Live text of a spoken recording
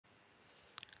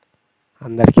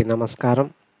అందరికీ నమస్కారం.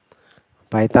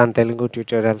 పైథాన్ తెలుగు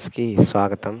ట్యూటోరియల్స్కి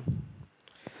స్వాగతం.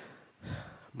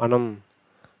 మనం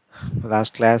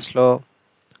లాస్ట్ క్లాస్లో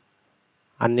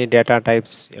అన్ని డేటా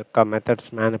టైప్స్ యొక్క మెథడ్స్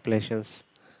మ్యానిపులేషన్స్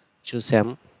చూసాం.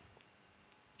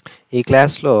 ఈ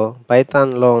క్లాస్లో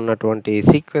పైథాన్లో ఉన్నటువంటి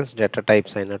సీక్వెన్స్ డేటా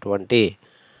టైప్స్ అయినటువంటి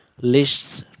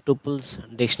లిస్ట్స్, టుపుల్స్,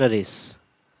 డిక్షనరీస్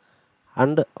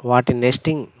అండ్ వాటి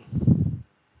నెస్టింగ్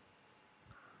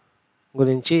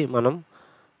గురించి మనం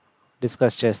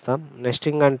డిస్కస్ చేస్తాం.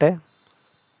 నెస్టింగ్ అంటే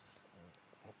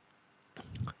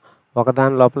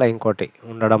ఒకదాని లోపల ఇంకోటి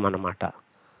ఉండడం అన్నమాట.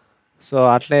 సో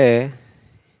అట్లే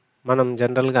మనం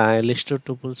జనరల్గా list,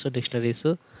 tuples, dictionaries,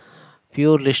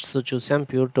 pure lists చూసాం.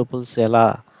 ప్యూర్ టుపుల్స్ ఎలా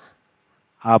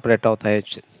ఆపరేట్ అవుతాయో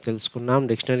తెలుసుకున్నాం.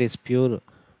 డిక్షనరీస్, ప్యూర్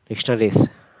డిక్షనరీస్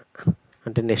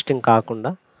అంటే నెస్టింగ్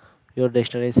కాకుండా ప్యూర్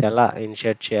డిక్షనరీస్ ఎలా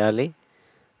ఇనిషియేట్ చేయాలి,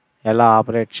 ఎలా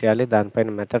ఆపరేట్ చేయాలి,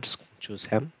 దానిపైన మెథడ్స్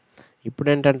చూసాం. ఇప్పుడు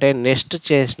ఏంటంటే నెస్ట్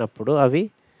చేసినప్పుడు అవి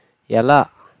ఎలా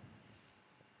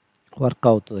వర్క్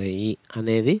అవుతాయి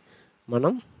అనేది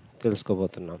మనం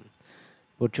తెలుసుకోబోతున్నాం.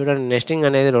 ఇప్పుడు చూడండి, నెస్టింగ్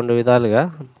అనేది రెండు విధాలుగా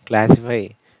క్లాసిఫై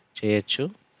చేయొచ్చు.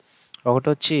 ఒకటి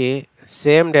వచ్చి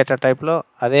సేమ్ డేటా టైప్లో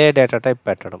అదే డేటా టైప్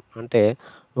పెట్టడం, అంటే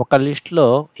ఒక లిస్ట్లో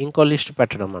ఇంకో లిస్ట్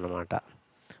పెట్టడం అన్నమాట.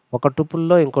 ఒక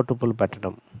టుపుల్లో ఇంకో టుపుల్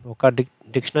పెట్టడం, ఒక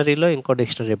డిక్షనరీలో ఇంకో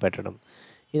డిక్షనరీ పెట్టడం.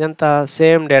 ఇదంతా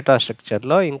సేమ్ డేటా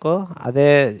స్ట్రక్చర్లో ఇంకో అదే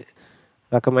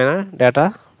రకమైన డేటా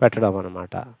పెట్టడం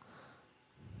అన్నమాట.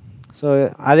 సో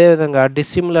అదేవిధంగా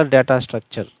డిసిమిలర్ డేటా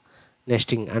స్ట్రక్చర్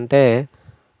నెస్టింగ్ అంటే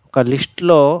ఒక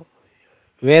లిస్ట్లో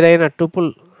వేరైన టుపుల్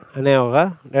అనే ఒక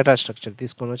డేటా స్ట్రక్చర్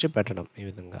తీసుకొని వచ్చి పెట్టడం. ఈ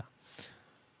విధంగా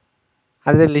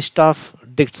అదే లిస్ట్ ఆఫ్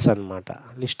డిక్ట్స్ అన్నమాట.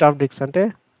 లిస్ట్ ఆఫ్ డిక్ట్స్ అంటే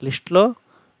లిస్ట్లో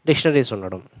డిక్షనరీస్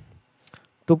ఉండడం.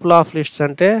 టుపుల్ ఆఫ్ లిస్ట్స్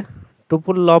అంటే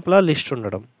టుపుల్ లోపల లిస్ట్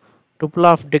ఉండడం. టుపుల్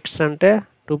ఆఫ్ డిక్ట్స్ అంటే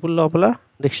టుపుల్ లోపల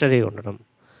డిక్షనరీ ఉండడం.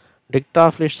 డిక్ట్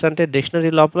ఆఫ్ లిస్ట్స్ అంటే డిక్షనరీ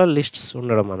లోపల లిస్ట్స్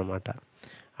ఉండడం అన్నమాట.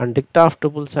 అండ్ డిక్ట్ ఆఫ్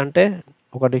టుపుల్స్ అంటే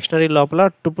ఒక డిక్షనరీ లోపల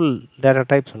టుపుల్ డేటా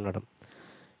టైప్స్ ఉండడం.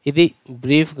 ఇది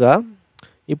బ్రీఫ్గా.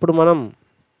 ఇప్పుడు మనం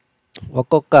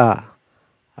ఒక్కొక్క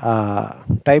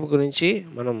టైప్ గురించి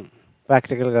మనం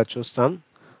ప్రాక్టికల్గా చూస్తాం.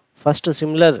 ఫస్ట్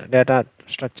సిమిలర్ డేటా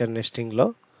స్ట్రక్చర్ నెస్టింగ్లో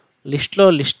లిస్ట్లో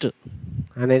లిస్ట్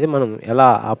అనేది మనం ఎలా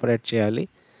ఆపరేట్ చేయాలి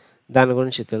దాని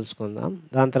గురించి తెలుసుకుందాం.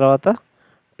 దాని తర్వాత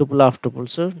tuple of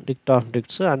tuples, డిక్ట్ of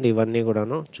డిక్ట్స్ and ఇవన్నీ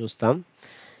కూడాను చూస్తాం.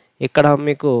 ఇక్కడ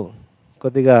మీకు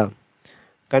కొద్దిగా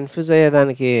కన్ఫ్యూజ్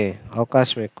అయ్యేదానికి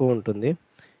అవకాశం ఎక్కువ ఉంటుంది,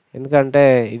 ఎందుకంటే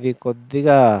ఇది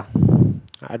కొద్దిగా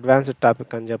అడ్వాన్స్డ్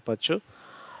టాపిక్ అని చెప్పొచ్చు.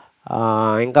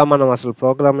 ఇంకా మనం అసలు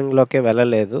ప్రోగ్రామింగ్లోకే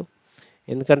వెళ్ళలేదు.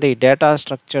 ఎందుకంటే ఈ డేటా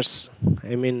స్ట్రక్చర్స్,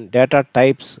 డేటా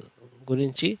టైప్స్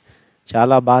గురించి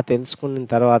చాలా బాగా తెలుసుకున్న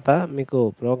తర్వాత మీకు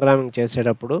ప్రోగ్రామింగ్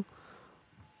చేసేటప్పుడు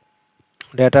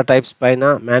డేటా టైప్స్ పైన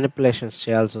మ్యానిపులేషన్స్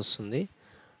చేయాల్సి వస్తుంది.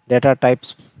 డేటా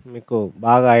టైప్స్ మీకు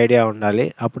బాగా ఐడియా ఉండాలి,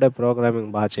 అప్పుడే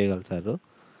ప్రోగ్రామింగ్ బాగా చేయగలుగుతారు.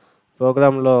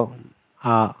 ప్రోగ్రాంలో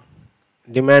ఆ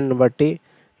డిమాండ్ని బట్టి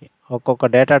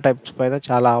ఒక్కొక్క డేటా టైప్స్ పైన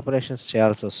చాలా ఆపరేషన్స్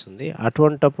చేయాల్సి వస్తుంది.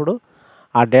 అటువంటప్పుడు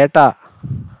ఆ డేటా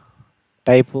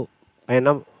టైపు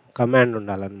పైన కమాండ్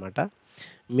ఉండాలన్నమాట.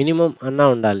 మినిమం అన్నా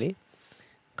ఉండాలి.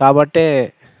 కాబట్టే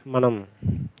మనం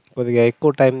కొద్దిగా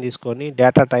ఎక్కువ టైం తీసుకొని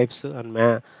డేటా టైప్స్ అండ్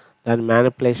దాని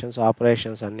మ్యానిపులేషన్స్,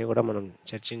 ఆపరేషన్స్ అన్నీ కూడా మనం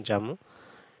చర్చించాము.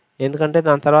 ఎందుకంటే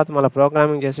దాని తర్వాత మళ్ళీ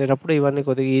ప్రోగ్రామింగ్ చేసేటప్పుడు ఇవన్నీ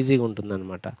కొద్దిగా ఈజీగా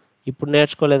ఉంటుందన్నమాట. ఇప్పుడు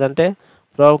నేర్చుకోలేదంటే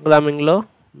ప్రోగ్రామింగ్లో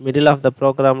మిడిల్ ఆఫ్ ద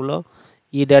ప్రోగ్రాంలో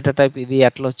ఈ డేటా టైప్ ఇది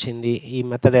ఎట్లా వచ్చింది, ఈ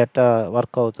మెథడ్ ఎట్లా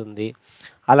వర్క్ అవుతుంది,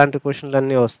 అలాంటి క్వశ్చన్లు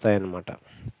అన్నీ వస్తాయన్నమాట.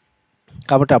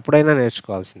 కాబట్టి అప్పుడైనా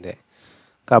నేర్చుకోవాల్సిందే.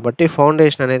 కాబట్టి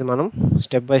ఫౌండేషన్ అనేది మనం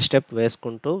స్టెప్ బై స్టెప్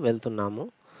వేసుకుంటూ వెళ్తున్నాము.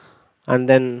 అండ్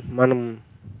దెన్ మనం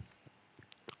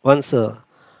వన్స్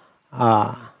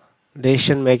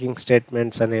డెసిషన్ మేకింగ్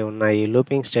స్టేట్మెంట్స్ అనేవి ఉన్నాయి,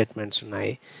 లూపింగ్ స్టేట్మెంట్స్ ఉన్నాయి.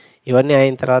 ఇవన్నీ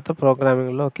అయిన తర్వాత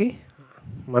ప్రోగ్రామింగ్లోకి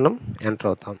మనం ఎంటర్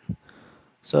అవుతాం.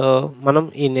 సో మనం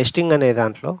ఈ నెస్టింగ్ అనే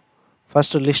దాంట్లో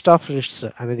ఫస్ట్ లిస్ట్ ఆఫ్ లిస్ట్స్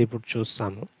అనేది ఇప్పుడు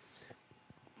చూస్తాము.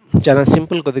 చాలా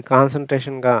సింపుల్, కొద్దిగా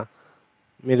కాన్సన్ట్రేషన్గా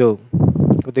మీరు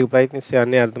కొద్దిగా ప్రయత్నిస్తే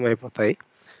అన్నీ అర్థమైపోతాయి.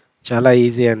 చాలా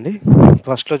ఈజీ అండి.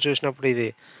 ఫస్ట్లో చూసినప్పుడు ఇది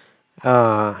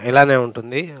ఇలానే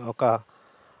ఉంటుంది. ఒక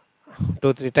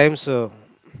 2-3 టైమ్స్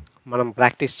మనం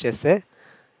ప్రాక్టీస్ చేస్తే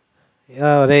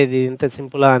అరే ఇది ఇంత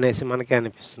సింపులా అనేసి మనకే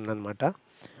అనిపిస్తుంది అనమాట.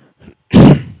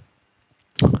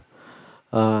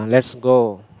 Let's go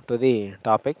to the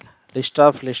topic. List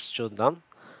of lists చూద్దాం.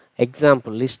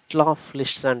 ఎగ్జాంపుల్, లిస్ట్ ఆఫ్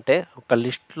లిస్ట్స్ అంటే ఒక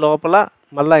లిస్ట్ లోపల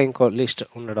మళ్ళీ ఇంకో లిస్ట్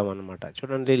ఉండడం అనమాట.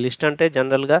 చూడండి, లిస్ట్ అంటే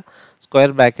జనరల్గా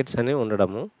స్క్వేర్ బ్రాకెట్స్ అని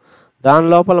ఉండడము. దాని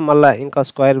లోపల మళ్ళీ ఇంకా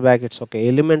స్క్వేర్ బ్రాకెట్స్ ఒక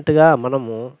ఎలిమెంట్గా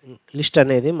మనము లిస్ట్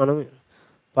అనేది మనం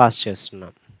పాస్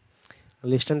చేస్తున్నాం.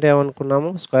 లిస్ట్ అంటే ఏమనుకున్నాము,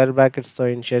 స్క్వేర్ బ్రాకెట్స్తో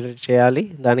ఇనిషియేట్ చేయాలి.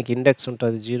 దానికి ఇండెక్స్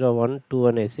ఉంటుంది 0, 1, 2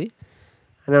 అనేసి.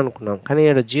 అని అనుకున్నాం. కానీ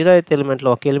ఇక్కడ 0th ఎలిమెంట్‌లో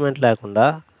ఒక ఎలిమెంట్ లేకుండా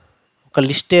ఒక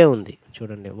లిస్టే ఉంది.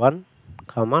 చూడండి 1,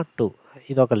 2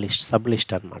 ఇదొక లిస్ట్, సబ్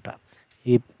లిస్ట్ అనమాట.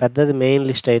 ఈ పెద్దది మెయిన్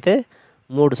లిస్ట్ అయితే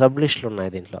 3 సబ్ లిస్టులు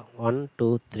ఉన్నాయి దీంట్లో. 1,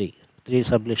 2, 3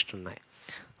 సబ్ లిస్టులు ఉన్నాయి.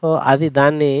 సో అది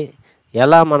దాన్ని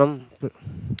ఎలా మనం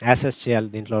యాక్సెస్ చేయాలి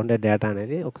దీంట్లో ఉండే డేటా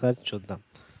అనేది ఒకసారి చూద్దాం.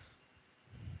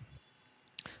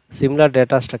 Similar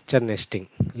data structure nesting,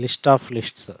 list of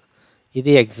lists.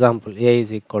 ఇది ఎగ్జాంపుల్ A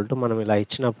 = మనం ఇలా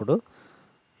ఇచ్చినప్పుడు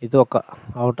ఇది ఒక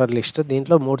ఔటర్ లిస్ట్,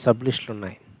 దీంట్లో 3 సబ్ లిస్టులు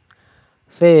ఉన్నాయి.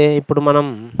 సో ఇప్పుడు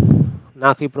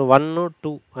నాకు ఇప్పుడు 1,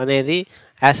 2 అనేది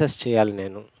యాక్సెస్ చేయాలి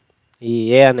నేను ఈ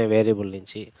A అనే వేరియబుల్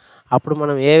నుంచి. అప్పుడు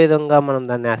మనం ఏ విధంగా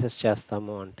దాన్ని యాక్సెస్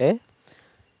చేస్తాము అంటే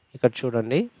ఇక్కడ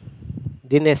చూడండి,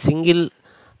 దీన్నే సింగిల్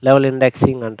లెవెల్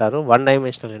ఇండెక్సింగ్ అంటారు, 1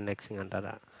 డైమెన్షనల్ ఇండెక్సింగ్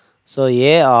అంటారు. సో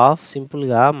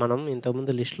సింపుల్గా మనం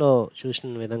ఇంతకుముందు లిస్ట్లో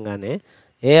చూసిన విధంగానే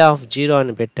A0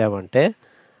 అని పెట్టామంటే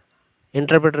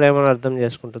ఇంటర్ప్రిటర్ ఏమైనా అర్థం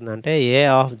చేసుకుంటుందంటే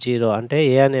A0 అంటే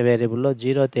A అనే వేరియబుల్లో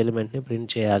 0th ఎలిమెంట్ని ప్రింట్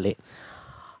చేయాలి.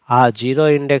 ఆ 0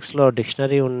 ఇండెక్స్లో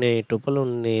డిక్షనరీ ఉన్నాయి, టుపుల్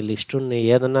ఉన్నాయి, లిస్ట్ ఉన్నాయి,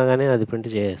 ఏదన్నా కానీ అది ప్రింట్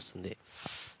చేస్తుంది.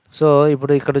 సో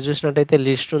ఇప్పుడు ఇక్కడ చూసినట్టయితే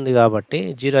లిస్ట్ ఉంది కాబట్టి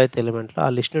 0th ఎలిమెంట్లో ఆ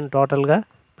లిస్ట్ని టోటల్గా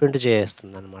ప్రింట్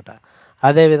చేస్తుంది అనమాట.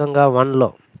 అదేవిధంగా 1లో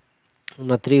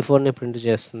ఉన్న 3, 4ని ప్రింట్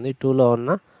చేస్తుంది, 2లో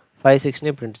ఉన్న 5,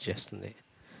 6ని ప్రింట్ చేస్తుంది.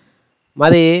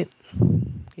 మరి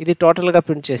ఇది టోటల్గా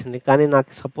ప్రింట్ చేసింది, కానీ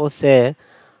నాకు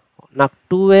నాకు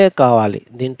 2 కావాలి.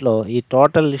 దీంట్లో ఈ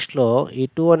టోటల్ లిస్ట్లో ఈ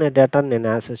 2 అనే డేటాను నేను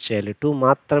యాక్సెస్ చేయాలి, 2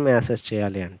 మాత్రమే యాక్సెస్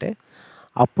చేయాలి అంటే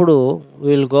అప్పుడు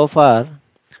will go for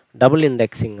double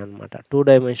indexing అనమాట. 2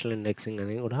 డైమెన్షనల్ ఇండెక్సింగ్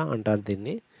అని కూడా అంటారు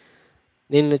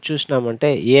దీన్ని చూసినామంటే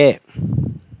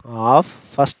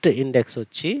ఫస్ట్ ఇండెక్స్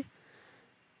వచ్చి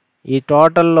ఈ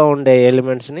టోటల్లో ఉండే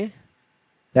ఎలిమెంట్స్ని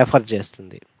రెఫర్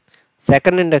చేస్తుంది.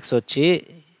 సెకండ్ ఇండెక్స్ వచ్చి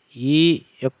ఈ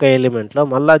యొక్క ఎలిమెంట్లో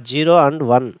మళ్ళీ 0 and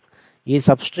 1, ఈ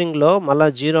సబ్స్ట్రింగ్లో మళ్ళీ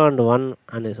 0 and 1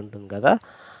 అనేసి ఉంటుంది కదా,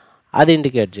 అది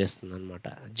ఇండికేట్ చేస్తుంది అనమాట.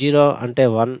 0 అంటే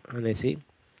 1 అనేసి,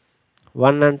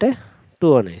 1 అంటే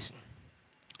 2 అనేసి,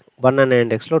 1 అనే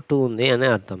ఇండెక్స్లో 2 ఉంది అని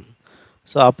అర్థం.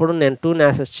 సో అప్పుడు నేను 2ని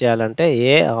యాక్సెస్ చేయాలంటే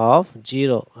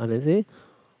A0 అనేది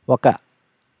ఒక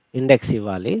ఇండెక్స్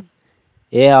ఇవ్వాలి.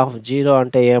 A0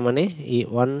 అంటే ఏమని, ఈ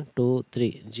 1, 2,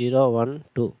 3 0, 1,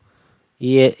 2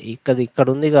 ఇక్కడ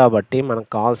ఉంది కాబట్టి మనకు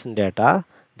కావాల్సిన డేటా,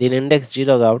 దీని ఇండెక్స్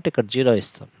 0 కాబట్టి ఇక్కడ 0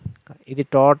 ఇస్తాం. ఇది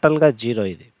టోటల్గా 0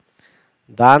 ఇది.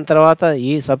 దాని తర్వాత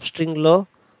ఈ సబ్స్ట్రింగ్లో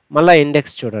మళ్ళీ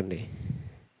ఇండెక్స్ చూడండి,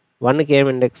 1కి ఏం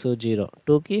ఇండెక్స్ 0,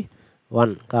 2కి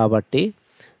 1 కాబట్టి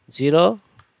 0,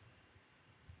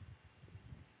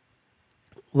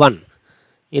 1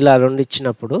 ఇలా 2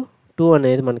 ఇచ్చినప్పుడు 2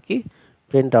 అనేది మనకి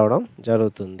ప్రింట్ అవడం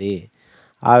జరుగుతుంది.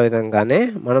 ఆ విధంగానే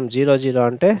మనం 0, 0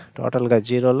 అంటే టోటల్గా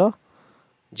 0లో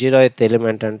 0th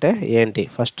ఎలిమెంట్ అంటే ఏంటి,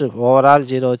 ఫస్ట్ ఓవరాల్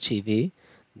 0 వచ్చి ఇది,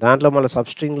 దాంట్లో మళ్ళీ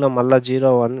సబ్స్ట్రింగ్లో మళ్ళీ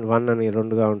 0, 1 అని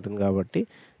 2గా ఉంటుంది కాబట్టి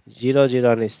 0, 0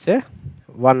 అని ఇస్తే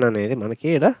 1 అనేది మనకి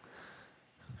ఇక్కడ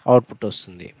అవుట్పుట్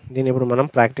వస్తుంది. దీన్ని ఇప్పుడు మనం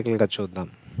ప్రాక్టికల్గా చూద్దాం.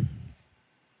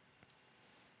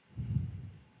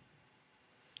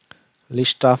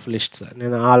 లిస్ట్ ఆఫ్ లిస్ట్స్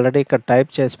నేను ఆల్రెడీ ఇక్కడ టైప్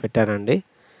చేసి పెట్టానండి,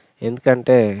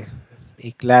 ఎందుకంటే ఈ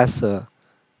క్లాస్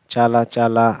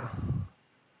చాలా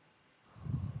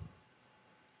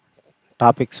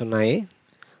టాపిక్స్ ఉన్నాయి.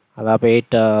 అదొక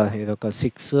 8, ఇదొక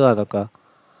 6, అదొక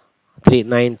 3,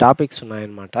 9 టాపిక్స్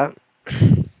ఉన్నాయన్నమాట.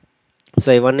 సో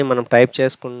ఇవన్నీ మనం టైప్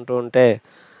చేసుకుంటూ ఉంటే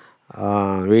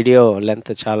వీడియో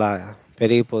లెంత్ చాలా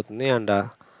పెరిగిపోతుంది అండ్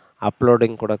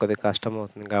అప్లోడింగ్ కూడా కొద్దిగా కష్టం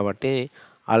అవుతుంది. కాబట్టి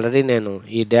ఆల్రెడీ నేను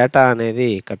ఈ డేటా అనేది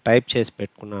ఇక్కడ టైప్ చేసి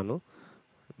పెట్టుకున్నాను,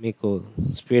 మీకు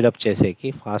స్పీడప్ చేసేకి,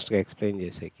 ఫాస్ట్గా ఎక్స్ప్లెయిన్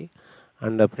చేసేకి.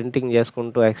 అండ్ ప్రింటింగ్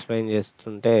చేసుకుంటూ ఎక్స్ప్లెయిన్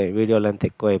చేస్తుంటే వీడియో లెంత్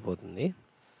ఎక్కువ అయిపోతుంది.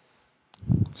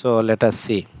 So let us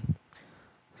see.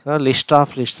 So list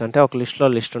of lists అంటే ఒక లిస్ట్లో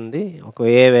లిస్ట్ ఉంది, ఒక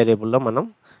వేరియబుల్లో మనం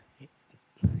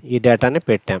ఈ డేటాని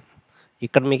పెట్టాం.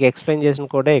 ఇక్కడ మీకు ఎక్స్ప్లెయిన్ చేసిన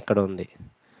కోడే ఇక్కడ ఉంది.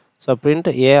 సో ప్రింట్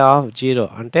A0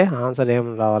 అంటే ఆన్సర్ ఏం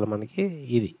రావాలి మనకి,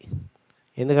 ఇది,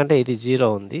 ఎందుకంటే ఇది 0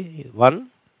 ఉంది, 1,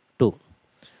 2.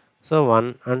 So 1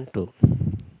 and 2.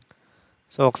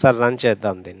 సో ఒకసారి రన్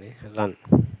చేద్దాం దీన్ని.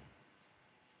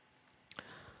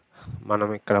 మనం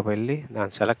ఇక్కడ వెళ్ళి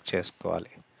దాన్ని సెలెక్ట్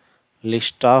చేసుకోవాలి,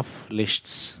 లిస్ట్ ఆఫ్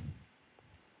లిస్ట్స్.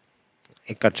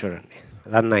 ఇక్కడ చూడండి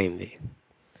రన్ అయింది.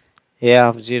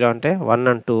 A0 అంటే 1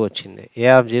 and 2 వచ్చింది.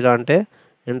 A0 అంటే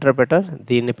ఇంటర్ప్రిటర్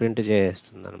దీన్ని ప్రింట్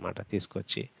చేస్తుంది అనమాట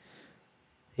తీసుకొచ్చి.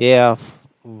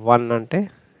 A1 అంటే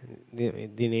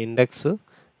దీని ఇండెక్స్,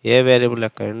 ఏ వేరియబుల్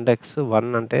యొక్క ఇండెక్స్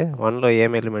 1 అంటే 1లో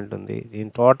ఏం ఎలిమెంట్ ఉంది,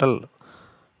 దీని టోటల్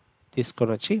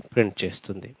తీసుకొని వచ్చి ప్రింట్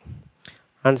చేస్తుంది.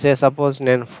 అండ్ సపోజ్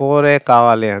నేను 4A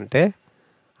కావాలి అంటే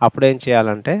అప్పుడు ఏం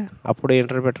చేయాలంటే, అప్పుడు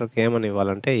ఇంటర్ప్రిటర్కి ఏమని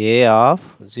ఇవ్వాలంటే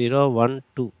A0, 1,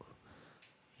 2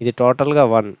 ఇది టోటల్గా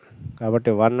 1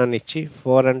 కాబట్టి 1 అని ఇచ్చి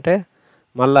 4 అంటే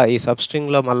మళ్ళీ ఈ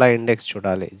సబ్స్ట్రింగ్లో మళ్ళీ ఇండెక్స్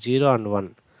చూడాలి 0 అండ్ 1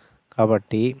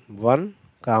 కాబట్టి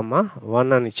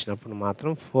 1 అని ఇచ్చినప్పుడు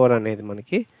మాత్రం 4 అనేది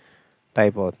మనకి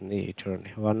టైప్ అవుతుంది.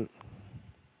 చూడండి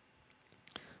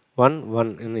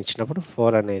 1 అని ఇచ్చినప్పుడు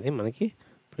 4 అనేది మనకి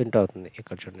ప్రింట్ అవుతుంది.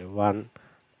 ఇక్కడ చూడండి 1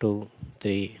 2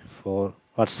 3 4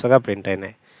 వరుసగా ప్రింట్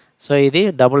అయినాయి. సో ఇది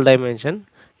డబుల్ డైమెన్షన్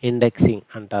ఇండెక్సింగ్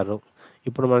అంటారు.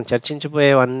 ఇప్పుడు మనం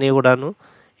చర్చించిపోయేవన్నీ కూడాను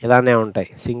ఇలానే ఉంటాయి.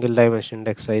 సింగిల్ డైమెన్షన్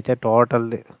ఇండెక్స్ అయితే టోటల్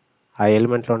ఆ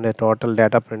ఎలిమెంట్లో ఉండే టోటల్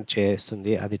డేటా ప్రింట్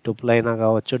చేస్తుంది. అది టుపుల్ అయినా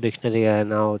కావచ్చు, డిక్షనరీ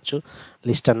అయినా అవ్వచ్చు,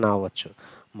 లిస్ట్ అన్నా అవ్వచ్చు.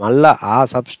 మళ్ళీ ఆ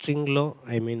సబ్స్ట్రింగ్లో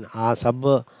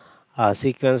ఆ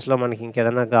సీక్వెన్స్లో మనకి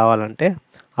ఇంకేదైనా కావాలంటే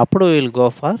అప్పుడు will go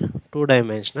for 2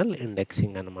 dimensional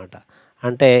indexing అనమాట.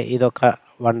 అంటే ఇదొక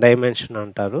 1 డైమెన్షన్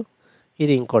అంటారు,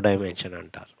 ఇది ఇంకో డైమెన్షన్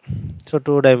అంటారు. సో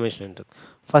 2 డైమెన్షన్ ఉంటుంది.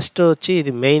 ఫస్ట్ వచ్చి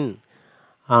ఇది మెయిన్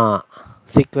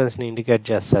సీక్వెన్స్ని ఇండికేట్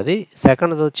చేస్తుంది.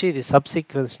 సెకండ్ది వచ్చి ఇది సబ్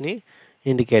సీక్వెన్స్ని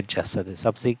ఇండికేట్ చేస్తుంది,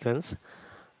 sub sequence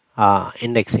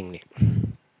ఇండెక్సింగ్ని.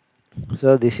 So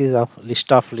this is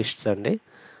list of lists అండి.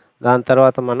 దాని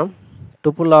తర్వాత మనం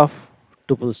టుపుల్ ఆఫ్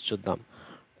టుపుల్స్ చూద్దాం.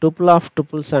 టుపుల్ ఆఫ్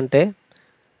టుపుల్స్ అంటే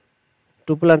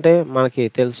టుపుల్ అంటే మనకి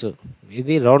తెలుసు,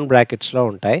 ఇది రౌండ్ బ్రాకెట్స్లో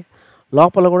ఉంటాయి,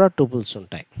 లోపల కూడా టుపుల్స్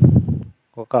ఉంటాయి.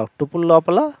 ఒక టుపుల్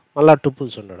లోపల మళ్ళీ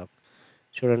టుపుల్స్ ఉండడం.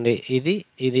 చూడండి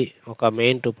ఇది ఒక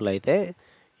మెయిన్ టుపుల్ అయితే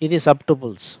ఇది సబ్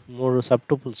టుపుల్స్, 3 సబ్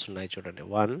టుపుల్స్ ఉన్నాయి. చూడండి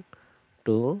 1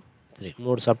 2 3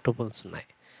 3 సబ్ టుపుల్స్ ఉన్నాయి.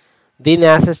 దీన్ని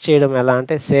యాక్సెస్ చేయడం ఎలా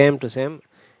అంటే సేమ్ టు సేమ్,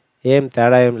 ఏం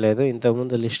తేడా ఏం లేదు.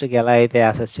 ఇంతకుముందు లిస్ట్కి ఎలా అయితే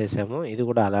యాక్సెస్ చేసామో ఇది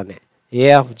కూడా అలానే. ఏ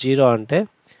ఆఫ్ 0 అంటే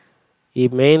ఈ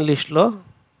మెయిన్ లిస్ట్లో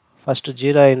ఫస్ట్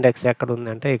 0 ఇండెక్స్ ఎక్కడ ఉంది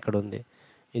అంటే ఇక్కడ ఉంది.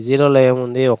 ఈ 0లో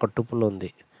ఏముంది, ఒక టుపుల్ ఉంది.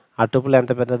 ఆ టుపుల్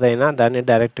ఎంత పెద్దదైనా దాన్ని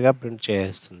డైరెక్ట్గా ప్రింట్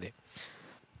చేస్తుంది.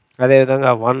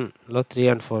 అదేవిధంగా 1లో 3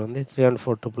 and 4 ఉంది, 3 and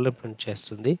 4 టుపుల్ ప్రింట్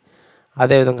చేస్తుంది.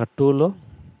 అదేవిధంగా 2లో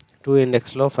 2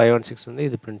 ఇండెక్స్లో 5 and 6 ఉంది,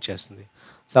 ఇది ప్రింట్ చేస్తుంది.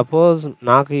 సపోజ్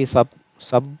నాకు ఈ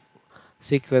సబ్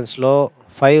సీక్వెన్స్లో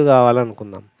 5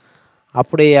 కావాలనుకుందాం.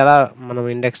 అప్పుడు ఎలా మనం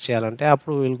ఇండెక్స్ చేయాలంటే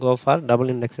అప్పుడు will go for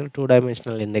double indexing, 2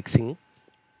 dimensional indexing.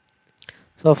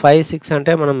 So 5 6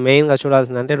 అంటే మనం మెయిన్గా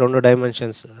చూడాల్సిందంటే 2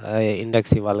 డైమెన్షన్స్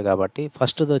ఇండెక్స్ ఇవ్వాలి కాబట్టి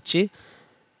ఫస్ట్ది వచ్చి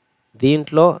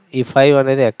దీంట్లో ఈ 5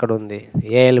 అనేది ఎక్కడ ఉంది,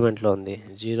 ఏ ఎలిమెంట్లో ఉంది,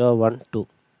 0 1 2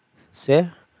 సే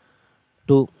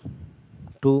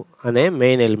 2 అనే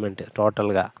మెయిన్ ఎలిమెంట్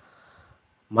టోటల్గా.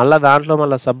 మళ్ళీ దాంట్లో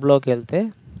మళ్ళీ సబ్లోకి వెళ్తే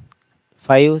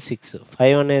 5 6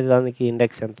 5 అనే దానికి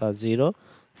ఇండెక్స్ ఎంత 0,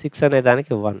 6 అనే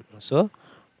దానికి 1. సో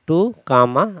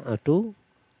 2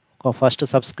 ఫస్ట్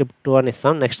సబ్స్క్రిప్ట్ 2 అని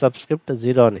ఇస్తాం, నెక్స్ట్ సబ్స్క్రిప్ట్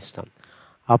 0 అని ఇస్తాం.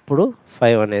 అప్పుడు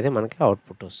 5 అనేది మనకి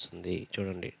అవుట్పుట్ వస్తుంది.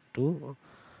 చూడండి 2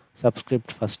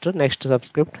 సబ్స్క్రిప్ట్ ఫస్ట్, నెక్స్ట్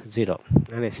సబ్స్క్రిప్ట్ 0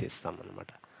 అనేసి ఇస్తాం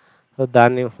అనమాట. సో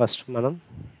దాన్ని ఫస్ట్ మనం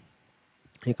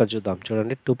ఇక్కడ చూద్దాం.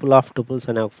 చూడండి టుపుల్ ఆఫ్ టుపుల్స్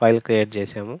అనే ఒక ఫైల్ క్రియేట్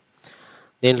చేసాము.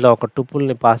 దీంట్లో ఒక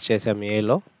టుపుల్ని పాస్ చేసాము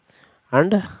ఏలో,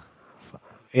 అండ్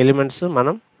ఎలిమెంట్స్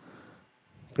మనం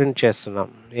ప్రింట్ చేస్తున్నాం.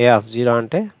 ఏ ఆఫ్ 0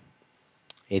 అంటే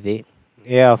ఇది,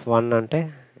 ఏ ఆఫ్ 1 అంటే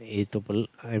ఈ టుపుల్,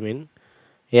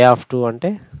 ఏ ఆఫ్ 2 అంటే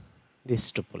దిస్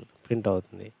టుపుల్ ప్రింట్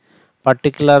అవుతుంది.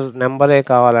 పర్టికులర్ నెంబరే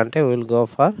కావాలంటే will go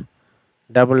for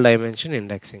double dimension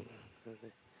indexing.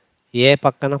 ఏ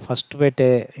పక్కన ఫస్ట్ పెట్టే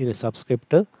ఇది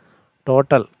సబ్స్క్రిప్ట్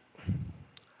టోటల్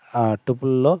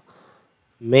టుపుల్లో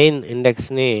మెయిన్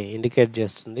ఇండెక్స్ని ఇండికేట్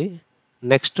చేస్తుంది.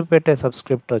 నెక్స్ట్ పెట్టే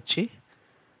సబ్స్క్రిప్ట్ వచ్చి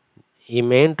ఈ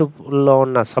మెయిన్ టుపుల్లో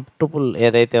ఉన్న సబ్ టుపుల్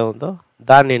ఏదైతే ఉందో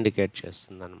దాన్ని ఇండికేట్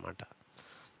చేస్తుంది అన్నమాట.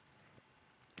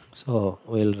 So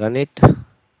will run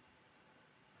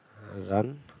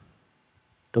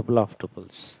tuple of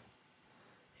tuples.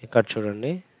 ఇక్కడ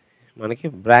చూడండి మనకి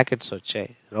బ్రాకెట్స్ వచ్చాయి,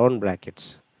 రౌండ్ బ్రాకెట్స్.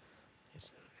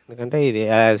 ఎందుకంటే ఇది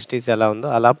యాజ్ ఇట్ ఈస్ ఎలా ఉందో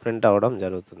అలా ప్రింట్ అవ్వడం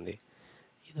జరుగుతుంది.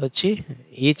 ఇది వచ్చి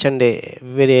ఈచ్ అండ్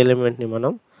ఎవ్రీ ఎలిమెంట్ని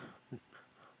మనం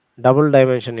డబుల్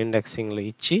డైమెన్షన్ ఇండెక్సింగ్లో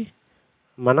ఇచ్చి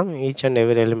మనం ఈచ్ అండ్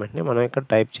ఎవ్రీ ఎలిమెంట్ని మనం ఇక్కడ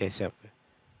టైప్ చేసాం.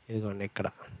 ఇదిగోండి ఇక్కడ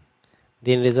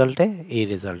దీని రిజల్టే ఈ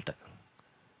రిజల్ట్,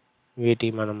 వీటి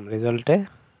మనం రిజల్టే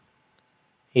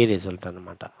ఈ రిజల్ట్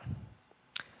అన్నమాట.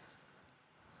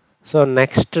 So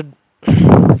next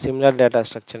similar data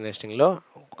structure నెస్టింగ్లో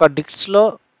ఒక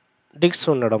డిక్ట్స్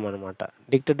ఉండడం అనమాట.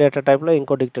 డిక్ట్ డేటా టైప్లో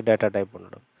ఇంకో డిక్ట్ డేటా టైప్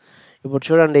ఉండడం. ఇప్పుడు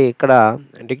చూడండి ఇక్కడ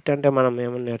డిక్ట్ అంటే మనం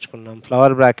ఏమని నేర్చుకున్నాం,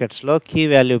 ఫ్లవర్ బ్రాకెట్స్లో కీ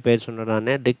వాల్యూ పేర్స్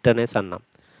ఉండడాన్ని డిక్ట్ అనేసి అన్నాం.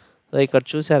 సో ఇక్కడ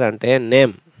చూసారంటే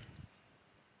నేమ్లో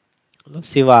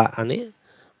శివ అని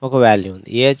ఒక వాల్యూ ఉంది,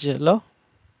 ఏజ్లో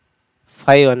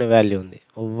 5 అనే వాల్యూ ఉంది.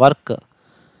 వర్క్,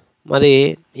 మరి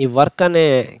ఈ వర్క్ అనే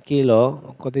కీలో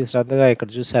కొద్దిగా శ్రద్ధగా ఇక్కడ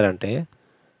చూసారంటే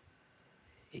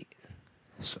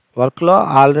వర్క్లో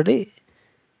ఆల్రెడీ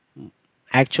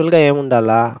యాక్చువల్గా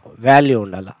ఏముండాలా, వాల్యూ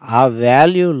ఉండాలి. ఆ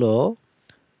వాల్యూలో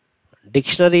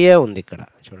డిక్షనరీయే ఉంది ఇక్కడ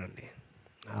చూడండి.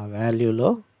 ఆ వాల్యూలో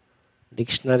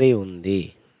డిక్షనరీ ఉంది.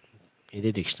 ఇది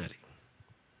డిక్షనరీ.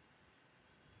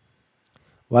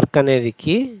 వర్క్ అనేది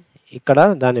కీ. ఇక్కడ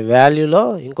దాని వాల్యూలో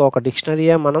ఇంకొక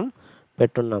డిక్షనరీయే మనం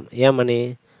పెట్టున్నాం. ఏమని?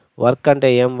 వర్క్ అంటే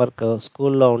ఏం వర్క్?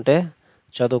 స్కూల్లో ఉంటే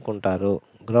చదువుకుంటారు,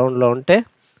 గ్రౌండ్లో ఉంటే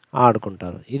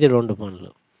ఆడుకుంటారు. ఇది 2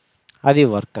 పనులు. అది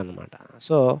వర్క్ అనమాట.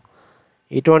 సో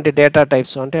ఇటువంటి డేటా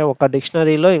టైప్స్ అంటే ఒక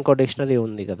డిక్షనరీలో ఇంకో డిక్షనరీ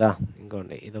ఉంది కదా.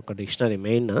 ఇంకోండి ఇది ఒక డిక్షనరీ,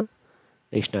 మెయిన్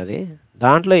డిక్షనరీ.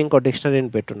 దాంట్లో ఇంకో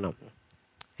డిక్షనరీని పెట్టున్నాం,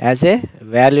 యాజ్ ఏ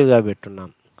వాల్యూగా పెట్టున్నాం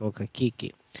ఒక కీకి.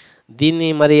 దీన్ని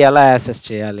మరి ఎలా యాక్సెస్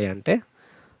చేయాలి అంటే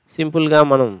సింపుల్గా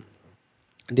మనం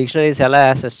డిక్షనరీస్ ఎలా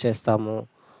యాక్సెస్ చేస్తాము,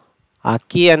 ఆ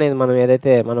కీ అనేది మనం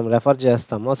ఏదైతే మనం రెఫర్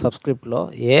చేస్తామో సబ్స్క్రిప్ట్లో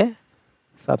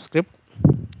సబ్స్క్రిప్ట్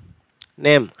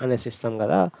నేమ్ అనేసి ఇస్తాం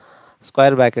కదా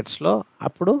స్క్వేర్ బ్రాకెట్స్లో.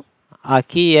 అప్పుడు ఆ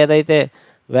కీ ఏదైతే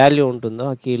వాల్యూ ఉంటుందో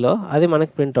ఆ కీలో అది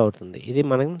మనకి ప్రింట్ అవుతుంది. ఇది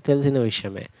మనకు తెలిసిన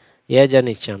విషయమే. ఏజ్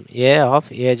అని ఇచ్చాం,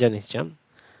 ఏజ్ అని ఇచ్చాం,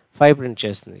 5 ప్రింట్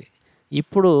చేస్తుంది.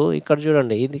 ఇప్పుడు ఇక్కడ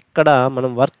చూడండి, ఇది ఇక్కడ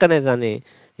మనం వర్క్ అనే దాన్ని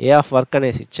వర్క్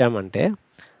అనేసి ఇచ్చామంటే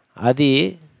అది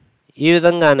ఈ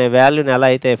విధంగానే వాల్యూని ఎలా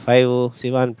అయితే 5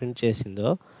 శివ అని ప్రింట్ చేసిందో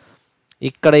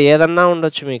ఇక్కడ ఏదన్నా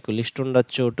ఉండొచ్చు, మీకు లిస్ట్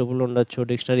ఉండొచ్చు, టూపుల్ ఉండొచ్చు,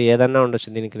 డిక్షనరీ ఏదన్నా ఉండొచ్చు.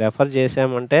 దీనికి రెఫర్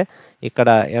చేసామంటే ఇక్కడ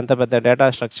ఎంత పెద్ద డేటా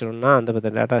స్ట్రక్చర్ ఉన్నా అంత పెద్ద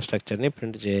డేటా స్ట్రక్చర్ని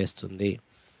ప్రింట్ చేస్తుంది.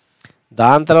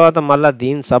 దాని తర్వాత మళ్ళీ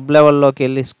దీని సబ్ లెవెల్లోకి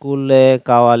వెళ్ళి స్కూల్లే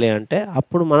కావాలి అంటే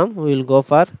అప్పుడు మనం will go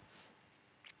for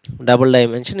double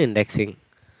dimension indexing.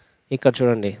 ఇక్కడ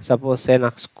చూడండి, సపోజ్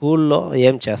నాకు స్కూల్లో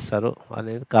ఏం చేస్తారు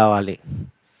అనేది కావాలి,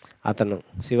 అతను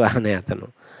శివ అనే అతను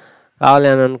కావాలి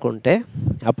అని అనుకుంటే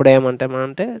అప్పుడు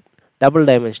ఏమంటామంటే డబుల్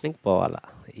డైమెన్షన్కి పోవాలా.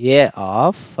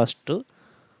 ఫస్ట్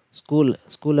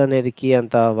స్కూల్ అనేది కీ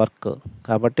అంత వర్క్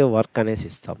కాబట్టి వర్క్ అనేసి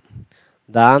ఇస్తాం.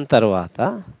 దాని తర్వాత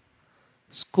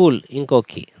స్కూల్ ఇంకో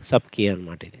కీ, సబ్ కీ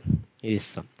అనమాట, ఇది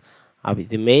ఇస్తాం.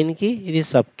 ఇది మెయిన్ కీ, ఇది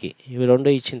సబ్ కీ. ఇవి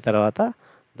 2 ఇచ్చిన తర్వాత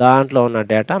దాంట్లో ఉన్న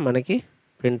డేటా మనకి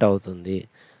ప్రింట్ అవుతుంది.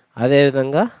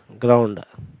 అదేవిధంగా గ్రౌండ్.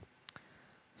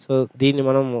 సో దీన్ని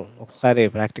మనం ఒకసారి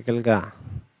ప్రాక్టికల్గా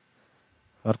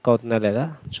వర్క్ అవుతుందా లేదా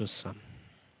చూస్తాం.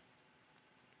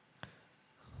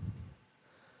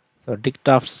 సో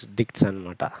డిక్ట్స్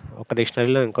అనమాట, ఒక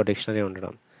డిక్షనరీలో ఇంకో డిక్షనరీ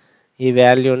ఉండడం. ఈ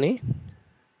వాల్యూని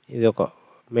ఇది ఒక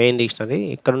మెయిన్ డిక్షనరీ,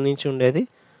 ఇక్కడ నుంచి ఉండేది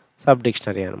సబ్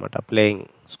డిక్షనరీ అనమాట.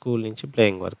 స్కూల్ నుంచి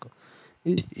ప్లేయింగ్ వరకు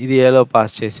ఇది ఏలో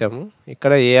పాస్ చేసాము.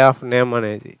 ఇక్కడ ఆఫ్ నేమ్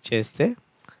అనేది చేస్తే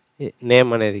నేమ్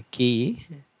అనేది కీ,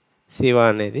 శివ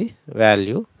అనేది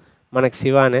వాల్యూ, మనకి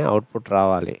శివ అనే అవుట్పుట్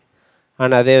రావాలి.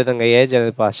 అండ్ అదేవిధంగా ఏజ్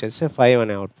అనేది పాస్ చేస్తే 5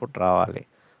 అనే అవుట్పుట్ రావాలి.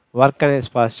 వర్క్ అనేది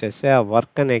పాస్ చేస్తే ఆ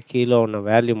వర్క్ అనే కీలో ఉన్న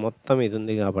వాల్యూ మొత్తం ఇది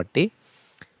ఉంది కాబట్టి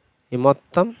ఈ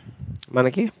మొత్తం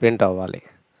మనకి ప్రింట్ అవ్వాలి.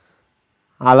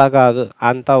 అలా కాదు,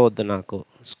 అంతా వద్దు, నాకు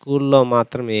స్కూల్లో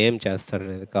మాత్రం ఏం చేస్తాడు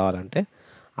అనేది కావాలంటే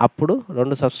అప్పుడు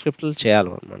 2 సబ్స్క్రిప్ట్లు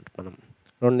చేయాలన్నమాట. మనం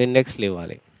 2 ఇండెక్స్లు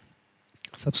ఇవ్వాలి.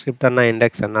 సబ్స్క్రిప్ట్ అన్న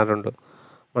ఇండెక్స్ అన్న 2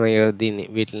 మనం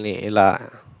వీటిని ఇలా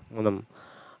మనం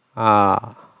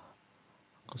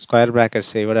స్క్వేర్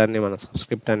బ్రాకెట్స్ ఇవ్వడాన్ని మన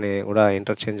సబ్స్క్రిప్ట్ అని కూడా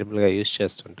ఇంటర్చేంజబుల్గా యూజ్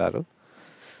చేస్తుంటారు.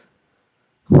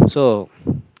 సో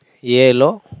ఏలో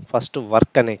ఫస్ట్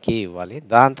వర్క్ అనే కీ ఇవ్వాలి.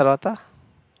 దాని తర్వాత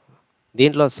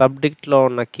దీంట్లో సబ్డిక్ట్లో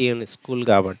ఉన్న కీ స్కూల్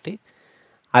కాబట్టి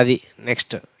అది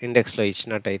నెక్స్ట్ ఇండెక్స్లో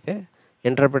ఇచ్చినట్టయితే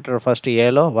ఇంటర్ప్రిటర్ ఫస్ట్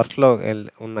ఏలో వర్క్లో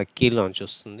ఉన్న కీలో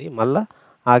చూస్తుంది, మళ్ళీ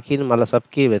ఆ కీని మళ్ళీ సబ్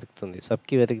కీ వెతుకుతుంది. సబ్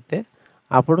కీ వెతికితే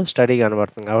అప్పుడు స్టడీ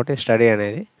కనబడుతుంది కాబట్టి స్టడీ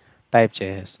అనేది టైప్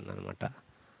చేసేస్తుంది అనమాట.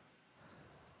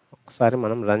 ఒకసారి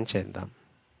మనం రన్ చేద్దాం.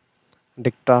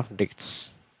 డిక్ట్స్.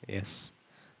 ఎస్,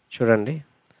 చూడండి,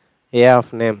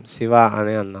 ఆఫ్ నేమ్ శివ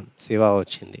అని అన్నాం, శివ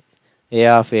వచ్చింది.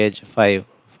 ఆఫ్ ఏజ్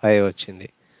 5 వచ్చింది.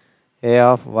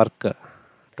 ఆఫ్ వర్క్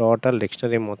టోటల్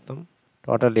డిక్షనరీ మొత్తం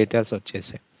టోటల్ డీటెయిల్స్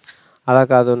వచ్చేసాయి. అలా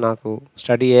కాదు, నాకు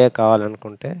స్టడీ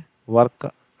కావాలనుకుంటే వర్క్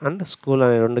అండ్ స్కూల్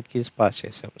అనే 2 కీస్ పాస్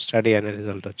చేసాం, స్టడీ అనే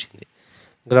రిజల్ట్ వచ్చింది.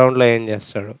 గ్రౌండ్లో ఏం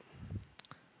చేస్తాడు,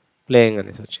 ప్లేయింగ్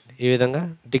అనేసి వచ్చింది. ఈ విధంగా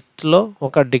డిక్ట్లో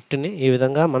ఒక డిక్ట్ని ఈ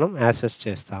విధంగా మనం యాక్సెస్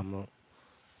చేస్తాము.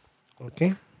 ఓకే,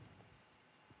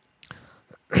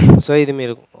 సో ఇది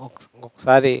మీరు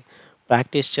ఒకసారి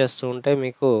ప్రాక్టీస్ చేస్తూ ఉంటే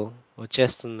మీకు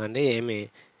వచ్చేస్తుందండి. ఏమి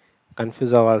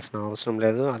కన్ఫ్యూజ్ అవ్వాల్సిన అవసరం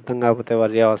లేదు, అర్థం కాకపోతే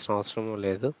వరి అవ్వాల్సిన అవసరం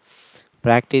లేదు.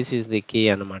 ప్రాక్టీస్ ఈజ్ ది కీ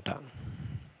అనమాట.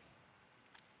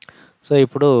 సో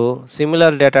ఇప్పుడు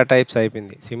సిమిలర్ డేటా టైప్స్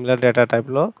అయిపోయింది. సిమిలర్ డేటా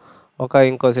టైప్లో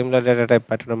ఇంకో సిమిలర్ డేటా టైప్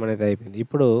పెట్టడం అనేది అయిపోయింది.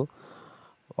 ఇప్పుడు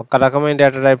ఒక రకమైన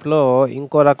డేటా టైప్లో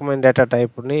ఇంకో రకమైన డేటా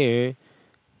టైప్ని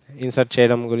ఇన్సర్ట్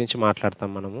చేయడం గురించి మాట్లాడతాం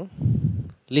మనము.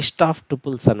 లిస్ట్ ఆఫ్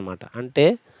టుపుల్స్ అనమాట. అంటే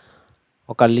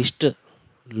ఒక లిస్ట్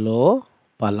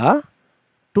లోపల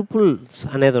టుపుల్స్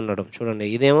అనేది ఉండడం. చూడండి,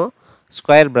 ఇదేమో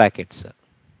స్క్వేర్ బ్రాకెట్స్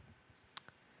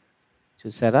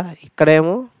చూసారా,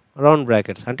 ఇక్కడేమో రౌండ్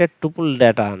బ్రాకెట్స్ అంటే టుపుల్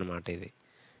డేటా అనమాట.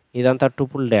 ఇదంతా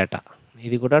టుపుల్ డేటా,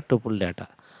 ఇది కూడా టుపుల్ డేటా.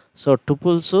 సో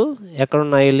టుపుల్స్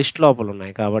ఎక్కడున్నాయి, లిస్ట్ లోపల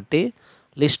ఉన్నాయి కాబట్టి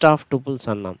లిస్ట్ ఆఫ్ టుపుల్స్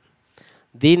అన్నాం.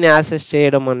 దీన్ని యాక్సెస్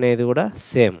చేయడం అనేది కూడా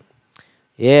సేమ్.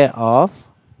 ఏ ఆఫ్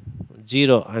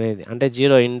 0 అనేది అంటే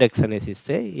 0 ఇండెక్స్ అనేసి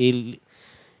ఇస్తే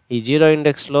ఈ 0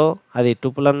 ఇండెక్స్లో అది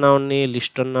టుపుల్ అన్నా ఉన్ని,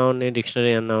 లిస్ట్ అన్నా ఉన్ని,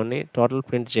 డిక్షనరీ అన్నా ఉన్ని టోటల్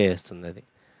ప్రింట్ చేస్తుంది అది.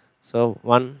 సో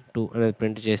 1 2 అనేది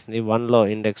ప్రింట్ చేసింది. 1లో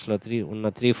ఇండెక్స్లో 3 ఉన్న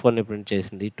 3 4ని ప్రింట్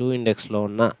చేసింది. 2 ఇండెక్స్లో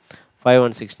ఉన్న 5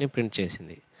 1 6ని ప్రింట్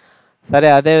చేసింది. సరే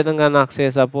అదేవిధంగా నాకు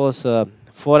సపోజ్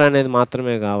 4 అనేది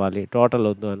మాత్రమే కావాలి, టోటల్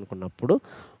వద్దు అనుకున్నప్పుడు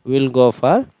will go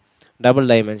for double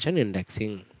dimension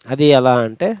indexing. అది ఎలా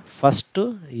అంటే ఫస్ట్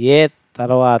ఏ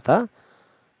తర్వాత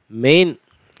మెయిన్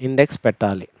ఇండెక్స్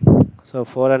పెట్టాలి. సో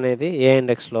 4 అనేది ఏ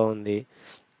ఇండెక్స్లో ఉంది,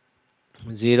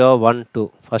 0 1 2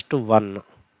 ఫస్ట్ 1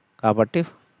 కాబట్టి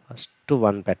ఫస్ట్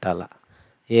 1 పెట్టాలా,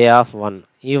 ఏ ఆఫ్ 1.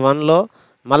 ఈ 1లో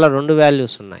మళ్ళీ 2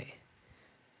 వాల్యూస్ ఉన్నాయి,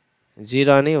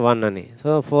 0 అని 1 అని. సో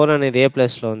 4 అనేది ఏ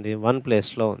ప్లేస్లో ఉంది, 1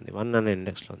 ప్లేస్లో ఉంది, 1 అనే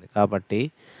ఇండెక్స్లో ఉంది కాబట్టి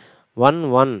 1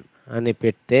 1 అని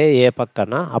పెడితే ఏ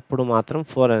పక్కన అప్పుడు మాత్రం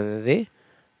 4 అనేది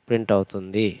ప్రింట్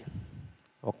అవుతుంది,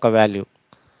 ఒక్క వాల్యూ.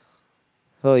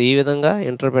 సో ఈ విధంగా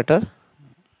ఇంటర్ప్రెటర్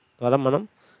ద్వారా మనం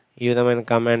ఈ విధమైన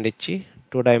కమాండ్ ఇచ్చి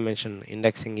 2 డైమెన్షన్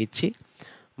ఇండెక్సింగ్ ఇచ్చి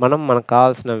మనకు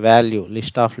కావాల్సిన వాల్యూ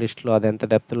లిస్ట్ ఆఫ్ లిస్ట్లో అది ఎంత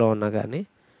డెప్త్లో ఉన్నా కానీ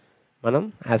మనం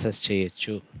యాక్సెస్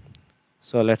చేయొచ్చు.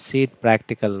 So let's see it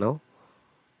practical now.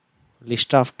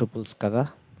 List of tuples కదా,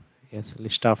 ఎస్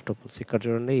లిస్ట్ ఆఫ్ టుపుల్స్. ఇక్కడ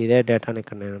చూడండి ఇదే డేటాని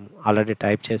ఇక్కడ నేను ఆల్రెడీ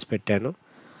టైప్ చేసి పెట్టాను.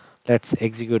 Let's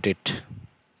execute it.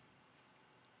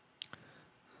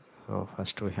 So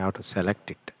first we have to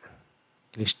select it,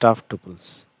 list of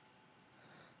tuples.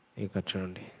 ఇక్కడ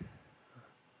చూడండి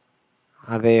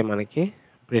అదే మనకి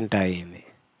ప్రింట్ అయ్యింది,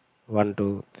 1 2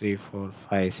 3 4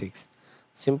 5 6.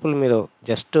 సింపుల్. మీరు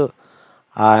జస్ట్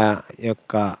ఆ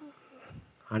యొక్క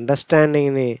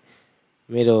అండర్స్టాండింగ్ని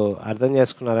మీరు అర్థం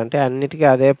చేసుకున్నారంటే అన్నిటికీ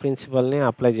అదే ప్రిన్సిపల్ని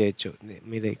అప్లై చేయొచ్చు.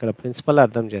 మీరు ఇక్కడ ప్రిన్సిపల్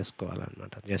అర్థం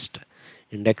చేసుకోవాలన్నమాట. జస్ట్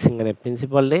ఇండెక్సింగ్ అనే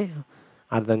ప్రిన్సిపల్ని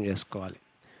అర్థం చేసుకోవాలి.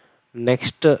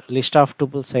 నెక్స్ట్ లిస్ట్ ఆఫ్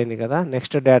టూపుల్స్ అయింది కదా,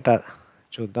 నెక్స్ట్ డేటా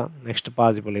చూద్దాం. నెక్స్ట్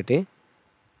పాసిబిలిటీ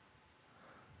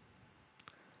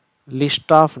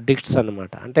లిస్ట్ ఆఫ్ డిక్ట్స్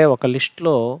అనమాట. అంటే ఒక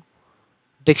లిస్ట్లో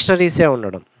డిక్షనరీసే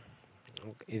ఉండడం.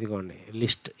 ఇదిగోండి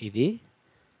లిస్ట్, ఇది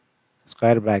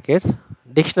స్క్వేర్ బ్రాకెట్స్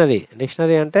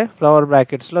డిక్షనరీ అంటే flower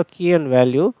బ్రాకెట్స్లో key and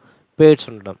value pairs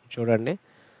ఉండడం. చూడండి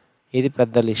ఇది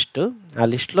పెద్ద లిస్టు, ఆ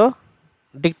లిస్ట్లో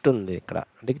డిక్ట్ ఉంది. ఇక్కడ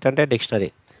డిక్ట్ అంటే డిక్షనరీ.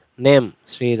 Name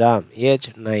Sriram, age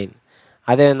 9.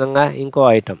 అదేవిధంగా ఇంకో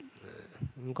ఐటమ్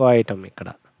ఇక్కడ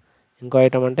ఇంకో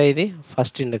ఐటమ్ అంటే ఇది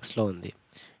ఫస్ట్ ఇండెక్స్లో ఉంది,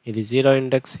 ఇది 0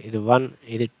 ఇండెక్స్, ఇది 1,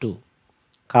 ఇది 2.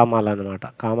 కామాలు అనమాట,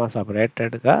 కామా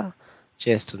సపరేటెడ్గా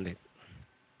చేస్తుంది.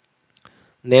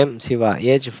 Name Shiva,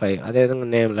 age 5. అదేవిధంగా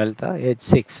నేమ్ లలిత, ఏజ్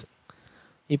 6.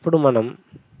 ఇప్పుడు మనం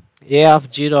ఏ ఆఫ్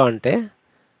 0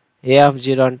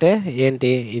 అంటే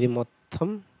ఏంటి, ఇది మొత్తం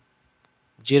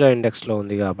 0 ఇండెక్స్లో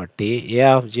ఉంది కాబట్టి ఏ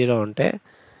ఆఫ్ 0 అంటే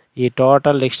ఈ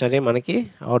టోటల్ డిక్షనరీ మనకి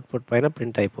అవుట్పుట్ పైన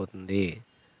ప్రింట్ అయిపోతుంది.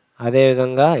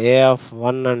 అదేవిధంగా ఏ ఆఫ్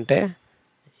 1 అంటే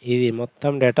ఇది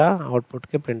మొత్తం డేటా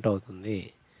అవుట్పుట్కి ప్రింట్ అవుతుంది.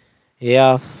 ఏ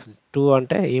ఆఫ్ 2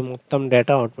 అంటే ఈ మొత్తం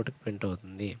డేటా అవుట్పుట్కి ప్రింట్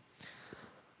అవుతుంది.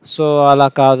 సో అలా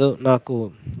కాదు, నాకు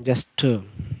జస్ట్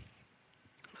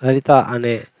లలిత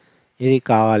అనే ఇది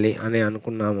కావాలి అని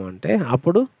అనుకున్నాము అంటే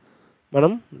అప్పుడు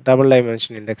మనం డబుల్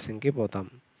డైమెన్షన్ ఇండెక్సింగ్కి పోతాం.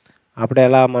 అప్పుడు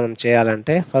ఎలా మనం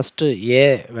చేయాలంటే ఫస్ట్ ఏ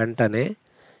వెంటనే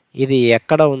ఇది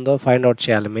ఎక్కడ ఉందో ఫైండ్ అవుట్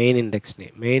చేయాలి.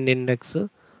 మెయిన్ ఇండెక్స్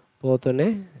పోతూనే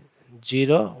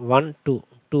 0 1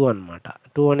 2 అనమాట.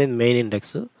 2 అనేది మెయిన్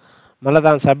ఇండెక్స్. మళ్ళీ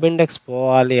దాని సబ్ ఇండెక్స్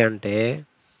పోవాలి అంటే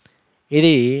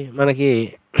ఇది మనకి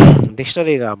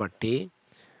డిక్షనరీ కాబట్టి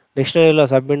డిక్షనరీలో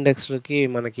సబ్ ఇండెక్స్కి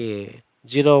మనకి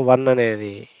 0 1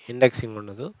 అనేది ఇండెక్సింగ్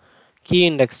ఉండదు, కీ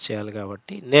ఇండెక్స్ చేయాలి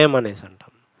కాబట్టి నేమ్ అనేసి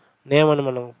అంటాం. నేమ్ అని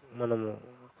మనము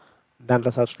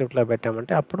దాంట్లో సబ్స్క్రిప్ట్లో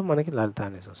పెట్టామంటే అప్పుడు మనకి లలిత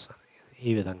అనేసి వస్తుంది.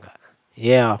 ఈ విధంగా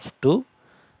ఏ ఆఫ్ 2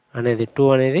 అనేది 2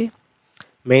 అనేది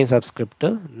మెయిన్ సబ్స్క్రిప్ట్.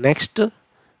 నెక్స్ట్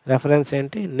రెఫరెన్స్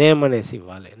ఏంటి, నేమ్ అనేసి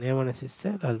ఇవ్వాలి. నేమ్ అనేసి ఇస్తే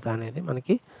లలిత అనేది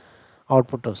మనకి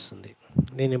అవుట్పుట్ వస్తుంది.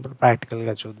 దీన్ని ఇప్పుడు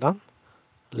ప్రాక్టికల్గా చూద్దాం.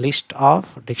 లిస్ట్ ఆఫ్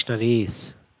డిక్షనరీస్,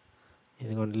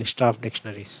 ఇదిగోండి లిస్ట్ ఆఫ్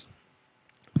డిక్షనరీస్.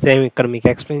 సేమ్ ఇక్కడ మీకు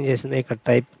ఎక్స్ప్లెయిన్ చేసిందే ఇక్కడ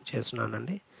టైప్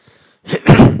చేస్తున్నానండి,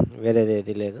 వేరేది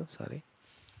ఏది లేదు, సారీ.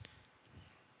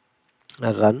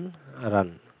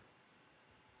 Run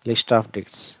list of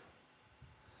డిక్ట్స్.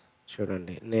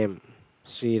 చూడండి నేమ్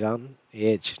శ్రీరామ్,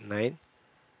 ఏజ్ 9.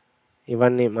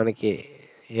 ఇవన్నీ మనకి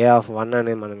ఏ ఆఫ్ 1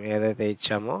 అనేది మనం ఏదైతే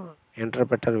ఇచ్చామో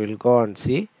interpreter will go and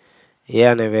C ఏ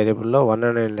అనే వేరియబుల్లో 1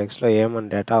 అనే ఇండెక్స్లో ఏమని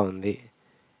డేటా ఉంది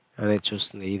అనేది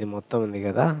చూస్తుంది. ఇది మొత్తం ఉంది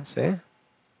కదా. సే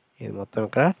ఇది మొత్తం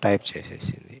ఇక్కడ టైప్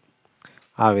చేసేసింది.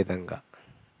 ఈ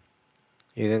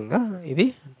విధంగా ఇది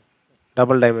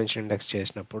డబుల్ డైమెన్షన్ ఇండెక్స్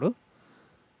చేసినప్పుడు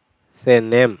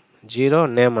నేమ్ 0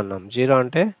 నేమ్ అన్నాం. 0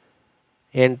 అంటే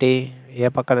ఏంటి, ఏ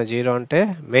పక్కన 0 అంటే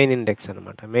మెయిన్ ఇండెక్స్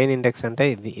అనమాట. మెయిన్ ఇండెక్స్ అంటే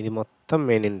ఇది మొత్తం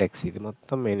మెయిన్ ఇండెక్స్, ఇది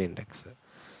మొత్తం మెయిన్ ఇండెక్స్.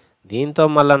 దీంతో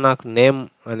మళ్ళీ నాకు నేమ్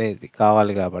అనేది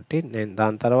కావాలి కాబట్టి నేను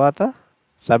దాని తర్వాత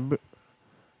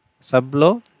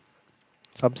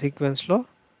సబ్ సీక్వెన్స్లో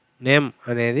నేమ్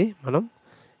అనేది మనం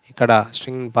ఇక్కడ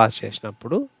స్ట్రింగ్ని పాస్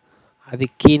చేసినప్పుడు, అది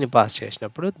కీని పాస్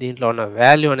చేసినప్పుడు దీంట్లో ఉన్న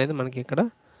వాల్యూ అనేది మనకి ఇక్కడ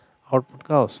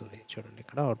అవుట్పుట్గా వస్తుంది. చూడండి,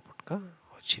 ఇక్కడ అవుట్పుట్గా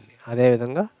వచ్చింది.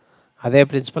 అదేవిధంగా అదే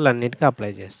ప్రిన్సిపల్ అన్నిటికీ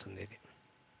అప్లై చేస్తుంది ఇది.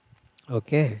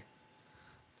 ఓకే,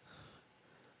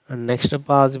 అండ్ నెక్స్ట్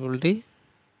పాసిబిలిటీ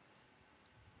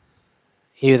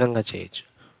ఈ విధంగా చేయొచ్చు.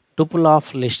 టుపుల్ ఆఫ్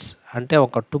లిస్ట్స్ అంటే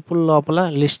ఒక టుపుల్ లోపల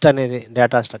లిస్ట్ అనేది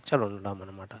డేటా స్ట్రక్చర్ ఉండడం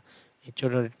అనమాట. ఇది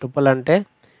చూడండి, టుపుల్ అంటే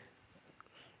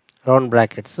రౌండ్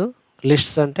బ్రాకెట్స్,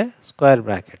 లిస్ట్స్ అంటే square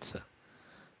brackets.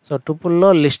 So టుపుల్లో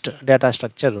list data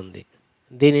structure ఉంది.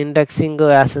 దీని ఇండెక్సింగ్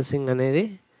యాక్సెసింగ్ అనేది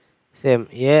సేమ్.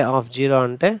 ఏ ఆఫ్ 0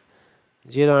 అంటే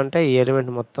 0 అంటే ఈ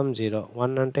ఎలిమెంట్ మొత్తం 0,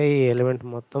 1 అంటే ఈ ఎలిమెంట్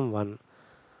మొత్తం 1,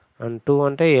 అండ్ 2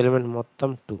 అంటే ఈ ఎలిమెంట్ మొత్తం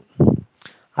 2.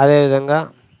 అదేవిధంగా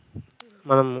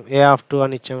మనం ఏ ఆఫ్ 2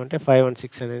 అని ఇచ్చామంటే 5 and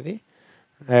 6 అనేది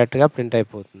డైరెక్ట్గా ప్రింట్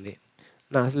అయిపోతుంది.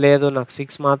 లేదు నాకు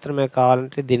 6 మాత్రమే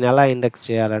కావాలంటే దీన్ని ఎలా ఇండెక్స్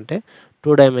చేయాలంటే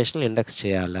 2 డైమెన్షనల్ ఇండెక్స్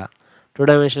చేయాలా. 2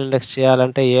 డైమెన్షనల్ ఇండెక్స్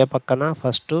చేయాలంటే ఏ పక్కన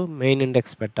ఫస్ట్ మెయిన్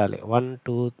ఇండెక్స్ పెట్టాలి. 1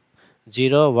 2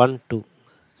 0 1 2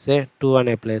 2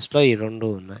 అనే ప్లేస్లో ఈ రెండు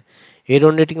ఉన్నాయి. ఈ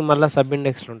రెండింటికి మళ్ళీ సబ్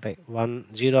ఇండెక్స్లు ఉంటాయి, 1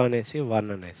 0 అనేసి 1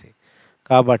 అనేసి.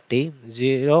 కాబట్టి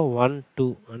 0 1 2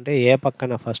 అంటే ఏ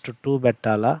పక్కన ఫస్ట్ 2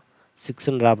 పెట్టాలా,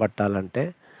 6ని రాబట్టాలంటే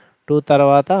 2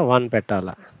 తర్వాత 1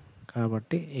 పెట్టాలా.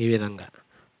 కాబట్టి ఈ విధంగా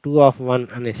 2 of 1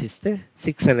 అనేసి ఇస్తే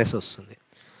 6 అనేసి వస్తుంది.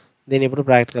 దీన్ని ఇప్పుడు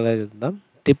ప్రాక్టికల్గా చూద్దాం.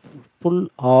 Tuple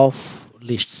of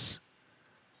lists.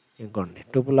 ఇంకోండి,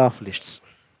 టుపుల్ ఆఫ్ లిస్ట్స్.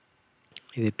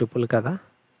 ఇది టుపుల్ కదా,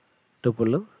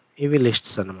 టుపుల్. ఇవి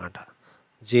లిస్ట్స్ అన్నమాట.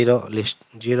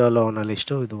 0లో ఉన్న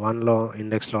లిస్టు, ఇది 1లో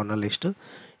ఇండెక్స్లో ఉన్న లిస్టు,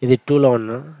 ఇది 2లో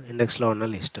ఉన్న ఇండెక్స్లో ఉన్న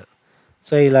లిస్ట్.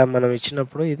 సో ఇలా మనం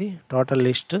ఇచ్చినప్పుడు ఇది టోటల్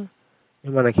లిస్ట్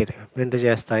మనకి ప్రింట్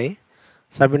చేస్తాయి.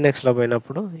 సబ్ ఇండెక్స్లో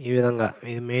పోయినప్పుడు ఈ విధంగా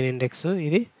ఇది మెయిన్ ఇండెక్స్,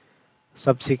 ఇది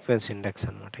సబ్ సీక్వెన్స్ ఇండెక్స్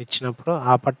అనమాట. ఇచ్చినప్పుడు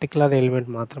ఆ పర్టికులర్ ఎలిమెంట్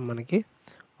మాత్రం మనకి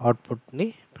అవుట్పుట్ని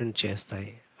ప్రింట్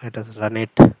చేస్తాయి. Let us run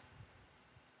it.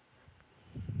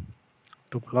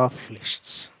 Tuple of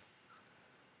lists.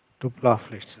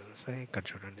 So ఇక్కడ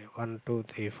చూడండి 1 2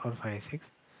 3 4 5 6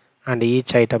 and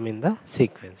each item in the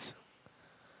sequence.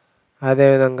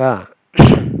 అదేవిధంగా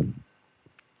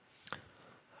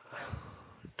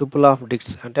టుపుల్ ఆఫ్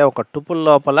డిక్ట్స్ అంటే ఒక టుపుల్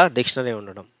లోపల డిక్షనరీ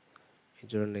ఉండడం.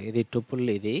 చూడండి, ఇది టుపుల్,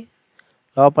 ఇది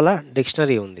లోపల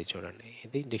డిక్షనరీ ఉంది. చూడండి,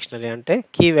 ఇది డిక్షనరీ అంటే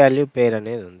కీ వాల్యూ పేర్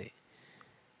అనేది ఉంది.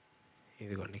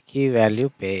 ఇదిగోండి, కీ వాల్యూ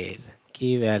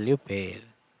పేర్.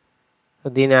 సో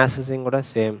దీని యాక్సెసింగ్ కూడా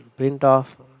same. Print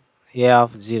of A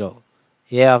of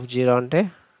 0 అంటే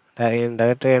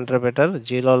డైరెక్టరీ ఇంటర్ప్రిటర్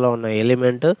 0లో ఉన్న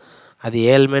ఎలిమెంట్, అది ఏ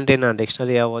ఎలిమెంట్ అయినా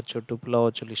డిక్షనరీ అవ్వచ్చు, టుపుల్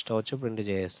అవ్వచ్చు, లిస్ట్ అవ్వచ్చు, ప్రింట్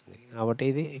చేస్తుంది. కాబట్టి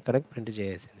ఇది ఇక్కడ ప్రింట్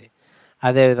చేసింది.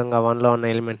 అదేవిధంగా 1లో ఉన్న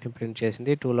ఎలిమెంట్ని ప్రింట్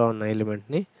చేసింది, 2లో ఉన్న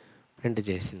ఎలిమెంట్ని ప్రింట్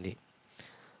చేసింది.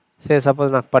 సపోజ్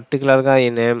నాకు పర్టికులర్గా ఈ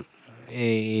నేమ్,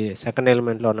 ఈ సెకండ్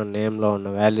ఎలిమెంట్లో ఉన్న నేమ్లో ఉన్న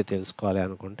వాల్యూ తెలుసుకోవాలి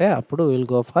అనుకుంటే అప్పుడు will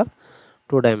go for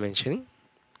 2 dimensioning.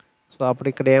 So అప్పుడు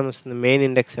ఇక్కడ ఏమొస్తుంది, మెయిన్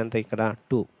ఇండెక్స్ ఎంత, ఇక్కడ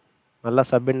 2. మళ్ళీ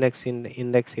సబ్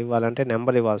ఇండెక్స్ ఇవ్వాలంటే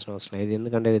నెంబర్ ఇవ్వాల్సిన అవసరం లేదు,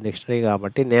 ఎందుకంటే ఇది డిక్షనరీ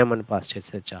కాబట్టి నేమ్ అని పాస్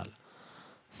చేస్తే చాలు.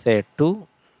 2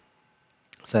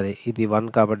 ఇది 1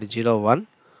 కాబట్టి 0 1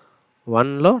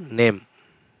 1లో నేమ్,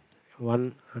 1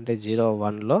 అంటే 0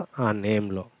 1లో ఆ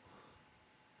నేమ్లో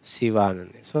శివ అని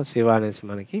ఉంది. సో శివ అనేసి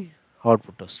మనకి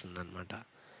అవుట్పుట్ వస్తుంది అనమాట.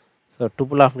 సో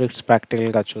టుపుల్ ఆఫ్ డిక్ట్స్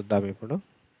ప్రాక్టికల్గా చూద్దాం ఇప్పుడు.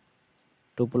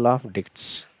 టుపుల్ ఆఫ్ డిక్ట్స్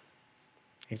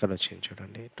ఇక్కడ వచ్చింది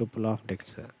చూడండి. టుపుల్ ఆఫ్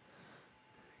డిక్ట్స్,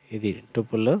 ఇది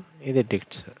టుపుల్, ఇది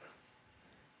డిక్ట్స్,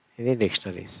 ఇది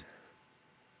డిక్షనరీస్,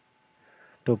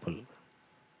 టుపుల్.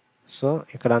 సో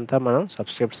ఇక్కడంతా మనం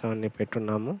సబ్స్క్రిప్ట్స్ అవన్నీ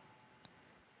పెట్టున్నాము.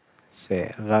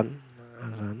 Run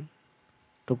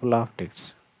tuple of డిక్ట్స్.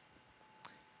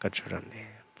 ఇక్కడ చూడండి,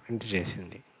 ప్రింట్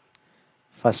చేసింది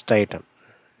ఫస్ట్ ఐటమ్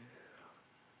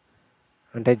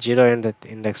అంటే 0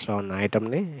 ఇండెక్స్లో ఉన్న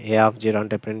ఐటమ్ని ఏ ఆఫ్ 0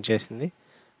 అంటే ప్రింట్ చేసింది,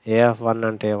 ఏ ఆఫ్ 1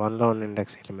 అంటే 1లో ఉన్న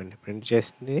ఇండెక్స్ ఎలిమెంట్ని ప్రింట్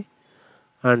చేసింది,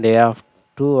 అండ్ ఏ ఆఫ్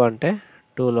 2 అంటే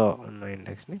 2లో ఉన్న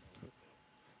ఇండెక్స్ని.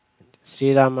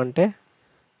 శ్రీరామ్ అంటే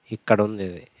ఇక్కడ ఉంది,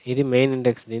 ఇది మెయిన్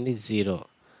ఇండెక్స్, దీనిది 0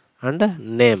 అండ్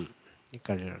నేమ్.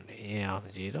 ఇక్కడ చూడండి, ఏ of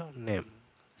 0 name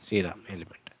Sriram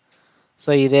element. So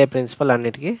ఇదే ప్రిన్సిపల్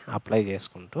అన్నిటికీ అప్లై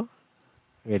చేసుకుంటూ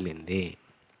వెళ్ళింది.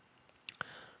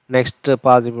 Next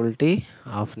possibility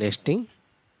of nesting,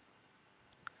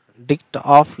 డిక్ట్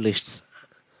of lists.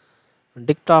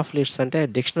 డిక్ట్ of lists అంటే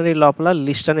డిక్షనరీ లోపల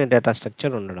లిస్ట్ అనే డేటా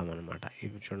స్ట్రక్చర్ ఉండడం అనమాట.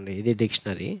 ఇప్పుడు చూడండి, ఇది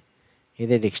డిక్షనరీ,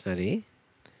 ఇది డిక్షనరీ.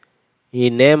 ఈ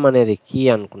నేమ్ అనేది కీ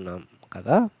అనుకున్నాం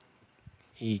కదా.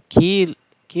 ఈ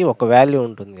కీకి ఒక వాల్యూ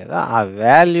ఉంటుంది కదా, ఆ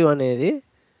వాల్యూ అనే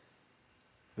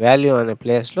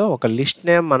ప్లేస్లో ఒక లిస్ట్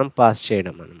నేమ్ మనం పాస్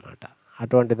చేయడం అనమాట.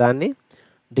 అటువంటి దాన్ని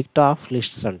డిక్ట్ ఆఫ్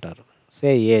లిస్ట్స్ అంటారు. సే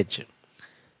ఏజ్,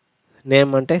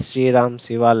 నేమ్ అంటే శ్రీరామ్,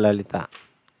 శివ, లలిత,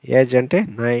 ఏజ్ అంటే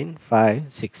 9, 5,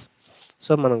 6.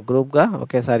 సో మనం గ్రూప్గా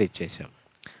ఒకేసారి ఇచ్చేసాం.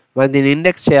 మరి దీన్ని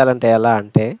ఇండెక్స్ చేయాలంటే ఎలా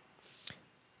అంటే,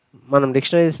 మనం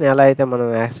డిక్షనరీస్ని ఎలా అయితే మనం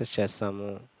యాక్సెస్ చేస్తాము,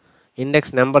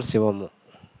 ఇండెక్స్ నెంబర్స్ ఇవ్వము,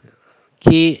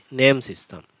 కీ నేమ్స్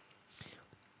ఇస్తాం.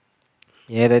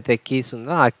 ఏదైతే కీస్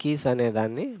ఉందో ఆ కీస్ అనే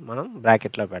దాన్ని మనం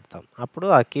బ్రాకెట్లో పెడతాం. అప్పుడు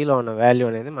ఆ కీలో ఉన్న వాల్యూ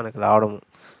అనేది మనకు రావడం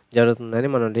జరుగుతుందని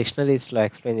మనం డిక్షనరీస్లో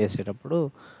ఎక్స్ప్లెయిన్ చేసేటప్పుడు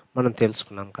మనం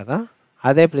తెలుసుకున్నాం కదా.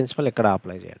 అదే ప్రిన్సిపల్ ఇక్కడ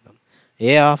అప్లై చేద్దాం.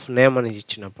 ఏ ఆఫ్ నేమ్ అని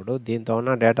ఇచ్చినప్పుడు దీంతో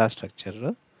ఉన్న డేటా స్ట్రక్చర్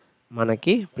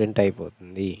మనకి ప్రింట్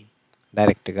అయిపోతుంది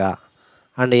డైరెక్ట్గా.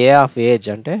 అండ్ ఏ ఆఫ్ ఏజ్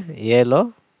అంటే ఏలో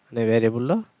అనే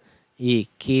వేరియబుల్లో ఈ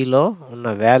కీలో ఉన్న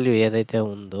వాల్యూ ఏదైతే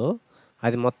ఉందో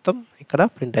అది మొత్తం ఇక్కడ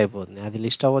ప్రింట్ అయిపోతుంది. అది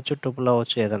లిస్ట్ అవ్వచ్చు, టపుల్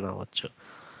అవ్వచ్చు, ఏదైనా అవ్వచ్చు.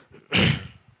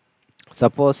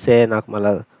 సపోజ్ నాకు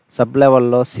మళ్ళీ సబ్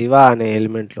లెవెల్లో శివ అనే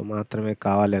ఎలిమెంట్లు మాత్రమే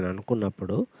కావాలి అని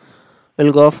అనుకున్నప్పుడు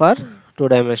will go for 2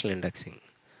 dimensional indexing.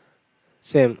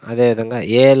 Same అదేవిధంగా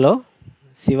ఏలో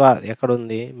శివ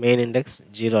ఎక్కడుంది, మెయిన్ ఇండెక్స్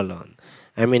 0లో ఉంది,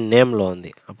 ఐ మీన్ నేమ్లో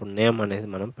ఉంది. అప్పుడు నేమ్ అనేది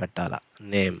మనం పెట్టాలా,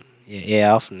 name, A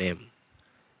of name.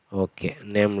 Okay,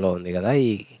 నేమ్లో ఉంది కదా, ఈ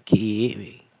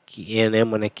ఏ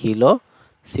నేమ్ అనే కీలో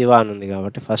శివ అని ఉంది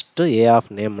కాబట్టి ఫస్ట్ ఏ ఆఫ్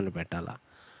నేమ్ అని పెట్టాలా.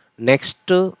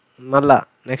 నెక్స్ట్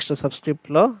నెక్స్ట్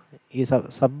సబ్స్క్రిప్ట్లో ఈ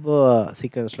సబ్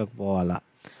సీక్వెన్స్లోకి పోవాలా.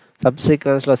 సబ్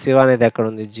సీక్వెన్స్లో శివ అనేది ఎక్కడ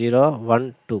ఉంది, 0, 1,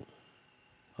 2,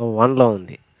 1లో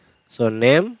ఉంది. So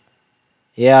name,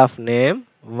 A of name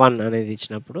 1 అనేది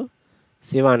ఇచ్చినప్పుడు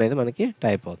శివ అనేది మనకి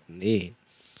టైప్ అవుతుంది.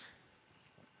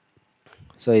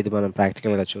 సో ఇది మనం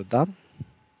ప్రాక్టికల్గా చూద్దాం.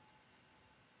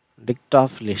 డిక్ట్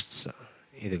ఆఫ్ లిస్ట్స్,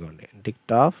 ఇదిగోండి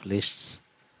డిక్ట్ of lists.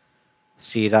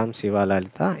 Sriram, Shiva,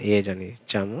 Lalitha, age అని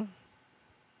ఇచ్చాము.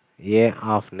 ఏ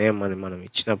ఆఫ్ నేమ్ అని మనం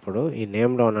ఇచ్చినప్పుడు ఈ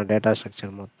నేమ్లో ఉన్న డేటా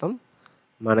స్ట్రక్చర్ మొత్తం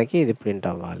మనకి ఇది ప్రింట్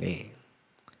అవ్వాలి.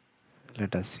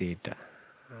 Let us see it.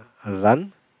 Run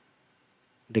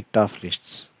డిక్ట్ of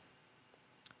lists.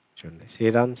 చూడండి,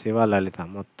 శ్రీరామ్, శివ, లలిత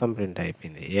మొత్తం ప్రింట్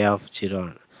అయిపోయింది. ఏ ఆఫ్ 0,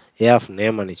 ఏ ఆఫ్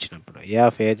నేమ్ అని ఇచ్చినప్పుడు. ఏ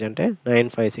ఆఫ్ ఏజ్ అంటే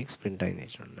 956 ప్రింట్ అయింది.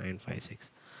 చూడండి 956.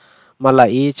 మళ్ళీ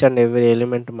ఈచ్ అండ్ ఎవ్రీ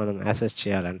ఎలిమెంట్ మనం యాక్సెస్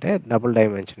చేయాలంటే డబుల్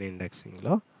డైమెన్షన్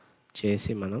ఇండెక్సింగ్లో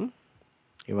చేసి మనం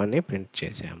ఇవన్నీ ప్రింట్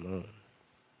చేసాము.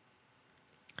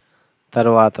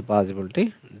 తర్వాత పాసిబిలిటీ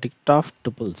డిక్ట్ ఆఫ్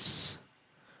టుపుల్స్.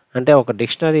 అంటే ఒక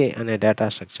డిక్షనరీ అనే డేటా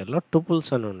స్ట్రక్చర్లో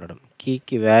టుపుల్స్ అని ఉండడం.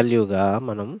 కీకి వాల్యూగా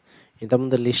మనం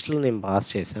ఇంతకుముందు లిస్టులని పాస్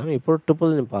చేసాం, ఇప్పుడు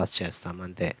టుపుల్ని పాస్ చేస్తాం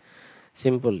అంతే,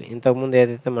 సింపుల్. ఇంతకుముందు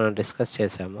ఏదైతే మనం డిస్కస్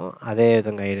చేసామో అదే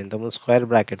విధంగా ఇంతకుముందు స్క్వేర్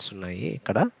బ్రాకెట్స్ ఉన్నాయి,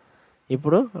 ఇక్కడ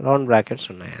ఇప్పుడు రౌండ్ బ్రాకెట్స్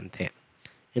ఉన్నాయి అంతే.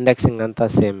 ఇండెక్సింగ్ అంతా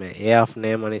సేమే. ఏ ఆఫ్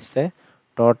నేమ్ అని ఇస్తే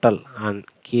టోటల్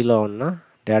కీలో ఉన్న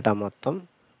డేటా మొత్తం,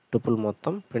 టుపుల్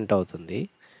మొత్తం ప్రింట్ అవుతుంది.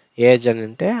 ఏజ్ అని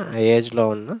అంటే ఆ ఏజ్లో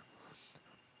ఉన్న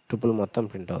టుపుల్ మొత్తం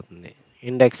ప్రింట్ అవుతుంది.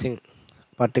 ఇండెక్సింగ్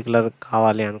పర్టికులర్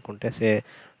కావాలి అనుకుంటే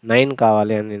 9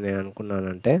 కావాలి అని నేను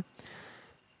అనుకున్నానంటే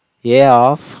ఏ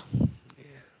ఆఫ్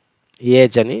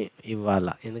ఏజ్ అని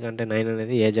ఇవ్వాలా, ఎందుకంటే 9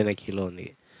 అనేది ఏజ్ అనే కీలో ఉంది.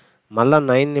 మళ్ళీ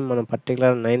 9ని మనం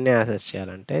పర్టికులర్ 9నే యాక్సెస్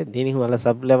చేయాలంటే దీనికి మళ్ళీ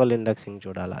సబ్ లెవెల్ ఇండెక్సింగ్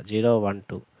చూడాలా, 0, 1,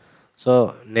 2. So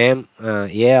name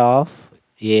A of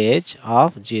age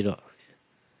of 0,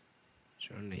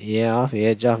 చూడండి ఏ ఆఫ్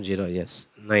ఏజ్ ఆఫ్ 0, ఎస్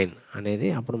 9 అనేది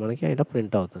అప్పుడు మనకి ఇక్కడ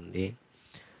ప్రింట్ అవుతుంది.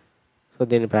 సో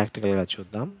దీన్ని ప్రాక్టికల్గా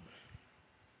చూద్దాం.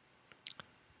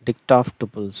 డిక్ట్ ఆఫ్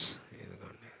టుపుల్స్,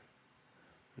 ఇదిగోండి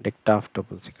డిక్ట్ ఆఫ్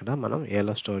టుపుల్స్ ఇక్కడ మనం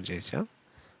ఏలో స్టోర్ చేసాం,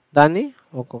 దాన్ని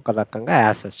ఒక్కొక్క రకంగా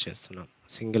యాక్సెస్ చేస్తున్నాం.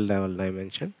 Single level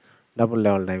dimension, double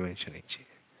level dimension ఇచ్చి.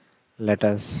 Let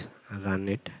us run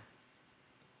it.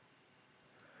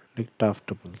 డిక్ట్ of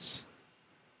tuples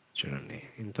చూడండి,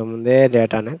 ఇంతకుముందే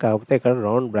డేటానే, కాకపోతే ఇక్కడ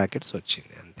రౌండ్ బ్రాకెట్స్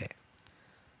వచ్చింది అంతే.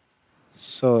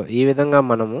 సో ఈ విధంగా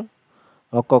మనము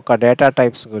ఒక్కొక్క డేటా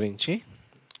టైప్స్ గురించి,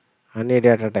 అన్ని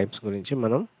డేటా టైప్స్ గురించి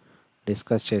మనం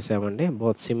డిస్కస్ చేసామండి,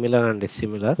 బోత్ సిమిలర్ అండ్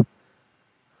డిస్సిమిలర్.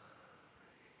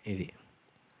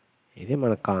 ఇది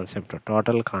మన కాన్సెప్ట్,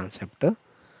 టోటల్ కాన్సెప్ట్.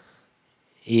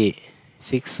 ఈ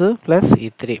 6 + ఈ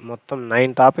 3 మొత్తం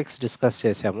 9 టాపిక్స్ డిస్కస్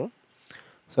చేసాము.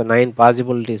 సో 9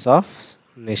 పాసిబిలిటీస్ ఆఫ్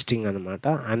నెస్టింగ్ అనమాట.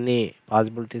 అన్ని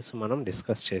పాసిబిలిటీస్ మనం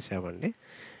డిస్కస్ చేసామండి.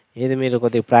 ఇది మీరు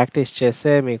కొద్దిగా ప్రాక్టీస్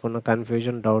చేస్తే మీకున్న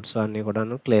కన్ఫ్యూజన్, డౌట్స్ అన్నీ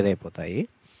కూడాను క్లియర్ అయిపోతాయి.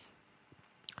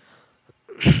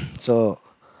 So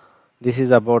this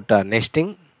is about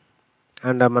nesting.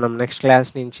 And మనం నెక్స్ట్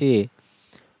క్లాస్ నుంచి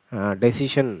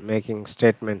decision making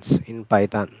statements in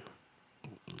Python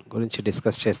గురించి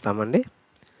డిస్కస్ చేస్తామండి.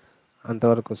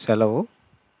 అంతవరకు సెలవు.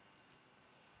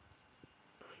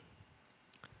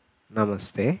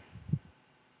 నమస్తే.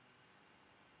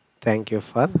 Thank you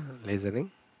for listening.